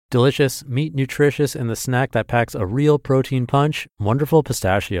Delicious, meat nutritious, and the snack that packs a real protein punch, Wonderful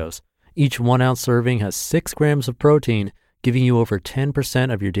Pistachios. Each 1 ounce serving has 6 grams of protein, giving you over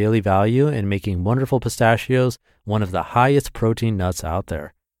 10% of your daily value and making Wonderful Pistachios one of the highest protein nuts out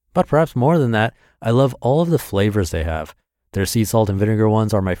there. But perhaps more than that, I love all of the flavors they have. Their sea salt and vinegar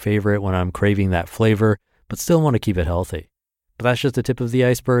ones are my favorite when I'm craving that flavor, but still want to keep it healthy. But that's just the tip of the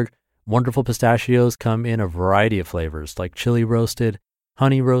iceberg. Wonderful Pistachios come in a variety of flavors like chili roasted,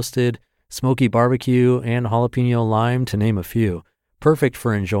 honey roasted, smoky barbecue, and jalapeno lime, to name a few. Perfect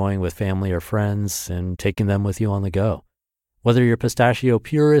for enjoying with family or friends and taking them with you on the go. Whether you're a pistachio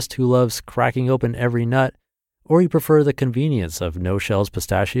purist who loves cracking open every nut, or you prefer the convenience of no-shells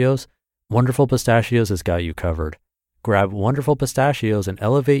pistachios, Wonderful Pistachios has got you covered. Grab Wonderful Pistachios and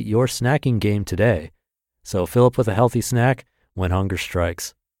elevate your snacking game today. So fill up with a healthy snack when hunger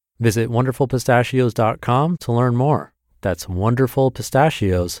strikes. Visit wonderfulpistachios.com to learn more. That's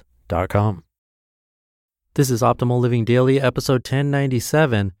wonderfulpistachios.com. This is Optimal Living Daily, episode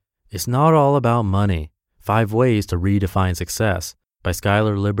 1097. It's Not All About Money. 5 Ways to Redefine Success by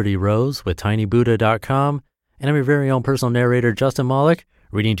Skylar Liberty Rose with tinybuddha.com. And I'm your very own personal narrator, Justin Malik,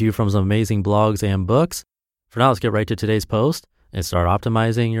 reading to you from some amazing blogs and books. For now, let's get right to today's post and start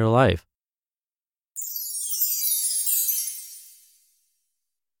optimizing your life.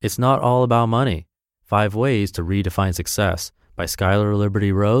 It's Not All About Money. 5 Ways to Redefine Success by Skylar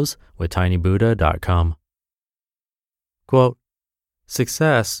Liberty Rose with tinybuddha.com. Quote,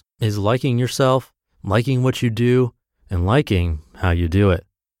 success is liking yourself, liking what you do, and liking how you do it.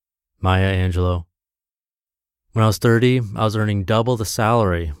 Maya Angelou. When I was 30, I was earning double the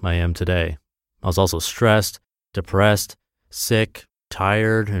salary I am today. I was also stressed, depressed, sick,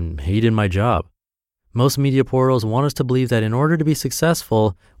 tired, and hated my job. Most media portals want us to believe that in order to be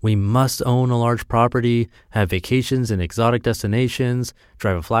successful, we must own a large property, have vacations in exotic destinations,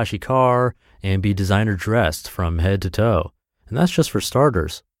 drive a flashy car, and be designer dressed from head to toe. And that's just for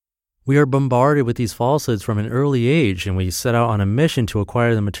starters. We are bombarded with these falsehoods from an early age, and we set out on a mission to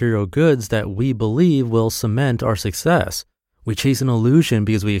acquire the material goods that we believe will cement our success. We chase an illusion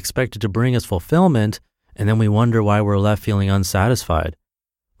because we expect it to bring us fulfillment, and then we wonder why we're left feeling unsatisfied.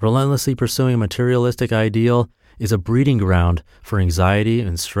 Relentlessly pursuing a materialistic ideal is a breeding ground for anxiety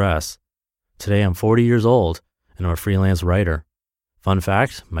and stress. Today I'm 40 years old and I'm a freelance writer. Fun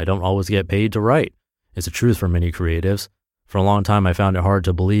fact, I don't always get paid to write. It's a truth for many creatives. For a long time I found it hard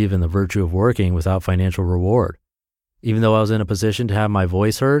to believe in the virtue of working without financial reward. Even though I was in a position to have my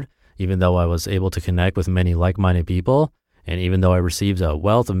voice heard, even though I was able to connect with many like-minded people, and even though I received a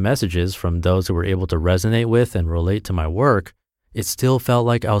wealth of messages from those who were able to resonate with and relate to my work, it still felt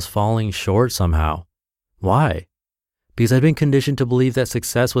like I was falling short somehow. Why? Because I'd been conditioned to believe that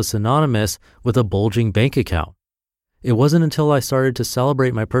success was synonymous with a bulging bank account. It wasn't until I started to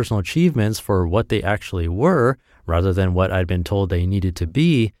celebrate my personal achievements for what they actually were, rather than what I'd been told they needed to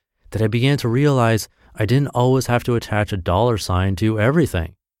be, that I began to realize I didn't always have to attach a dollar sign to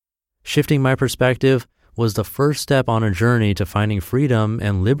everything. Shifting my perspective was the first step on a journey to finding freedom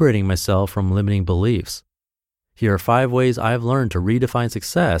and liberating myself from limiting beliefs. Here are 5 ways I've learned to redefine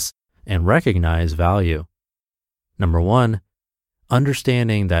success and recognize value. Number 1,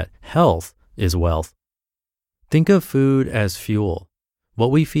 understanding that health is wealth. Think of food as fuel. What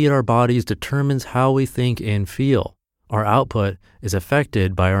we feed our bodies determines how we think and feel. Our output is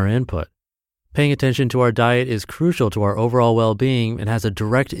affected by our input. Paying attention to our diet is crucial to our overall well-being and has a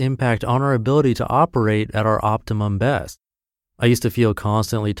direct impact on our ability to operate at our optimum best. I used to feel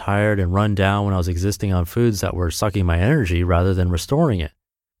constantly tired and run down when I was existing on foods that were sucking my energy rather than restoring it.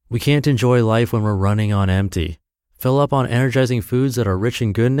 We can't enjoy life when we're running on empty. Fill up on energizing foods that are rich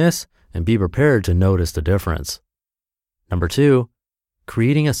in goodness and be prepared to notice the difference. Number 2,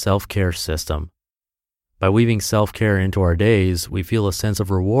 creating a self-care system. By weaving self-care into our days, we feel a sense of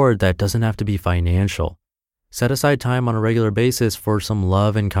reward that doesn't have to be financial. Set aside time on a regular basis for some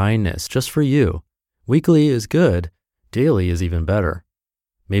love and kindness, just for you. Weekly is good. Daily is even better.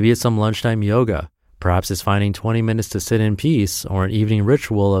 Maybe it's some lunchtime yoga. Perhaps it's finding 20 minutes to sit in peace, or an evening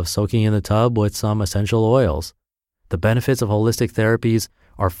ritual of soaking in the tub with some essential oils. The benefits of holistic therapies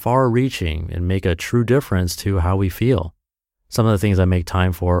are far-reaching and make a true difference to how we feel. Some of the things I make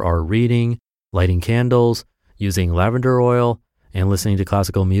time for are reading, lighting candles, using lavender oil, and listening to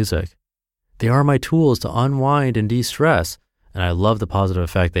classical music. They are my tools to unwind and de-stress, and I love the positive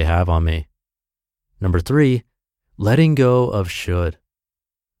effect they have on me. Number 3, letting go of should.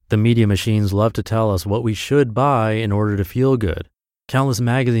 The media machines love to tell us what we should buy in order to feel good. Countless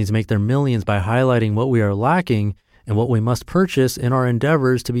magazines make their millions by highlighting what we are lacking and what we must purchase in our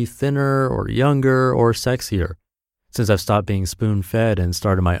endeavors to be thinner or younger or sexier. Since I've stopped being spoon-fed and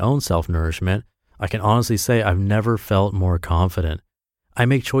started my own self-nourishment, I can honestly say I've never felt more confident. I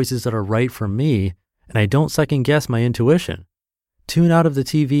make choices that are right for me, and I don't second-guess my intuition. Tune out of the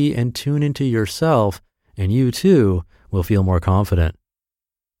TV and tune into yourself, and you too will feel more confident.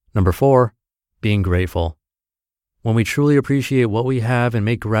 Number 4, being grateful. When we truly appreciate what we have and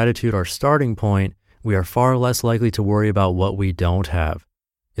make gratitude our starting point, we are far less likely to worry about what we don't have.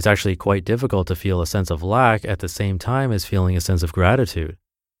 It's actually quite difficult to feel a sense of lack at the same time as feeling a sense of gratitude.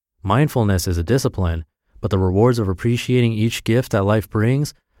 Mindfulness is a discipline, but the rewards of appreciating each gift that life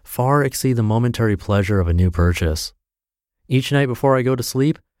brings far exceed the momentary pleasure of a new purchase. Each night before I go to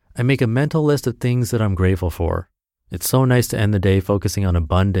sleep, I make a mental list of things that I'm grateful for. It's so nice to end the day focusing on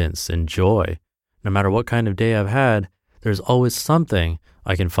abundance and joy. No matter what kind of day I've had, there's always something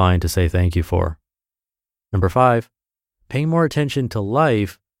I can find to say thank you for. Number 5, paying more attention to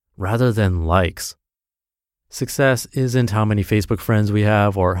life rather than likes. Success isn't how many Facebook friends we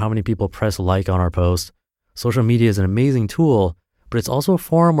have or how many people press like on our post. Social media is an amazing tool, but it's also a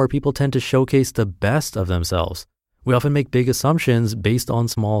forum where people tend to showcase the best of themselves. We often make big assumptions based on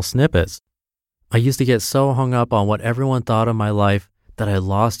small snippets. I used to get so hung up on what everyone thought of my life that I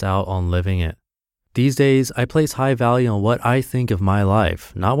lost out on living it. These days, I place high value on what I think of my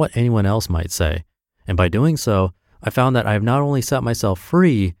life, not what anyone else might say. And by doing so, I found that I have not only set myself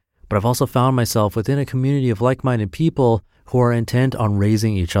free, but I've also found myself within a community of like-minded people who are intent on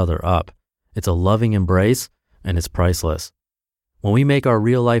raising each other up. It's a loving embrace, and it's priceless. When we make our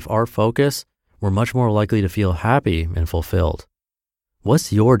real life our focus, we're much more likely to feel happy and fulfilled.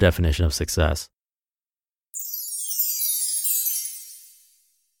 What's your definition of success?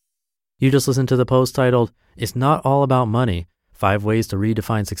 You just listened to the post titled, "It's Not All About Money, 5 Ways to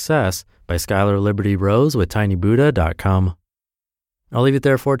Redefine Success" by Skylar Liberty Rose with tinybuddha.com. I'll leave it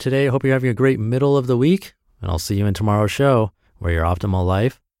there for today. I hope you're having a great middle of the week, and I'll see you in tomorrow's show where your optimal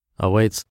life awaits.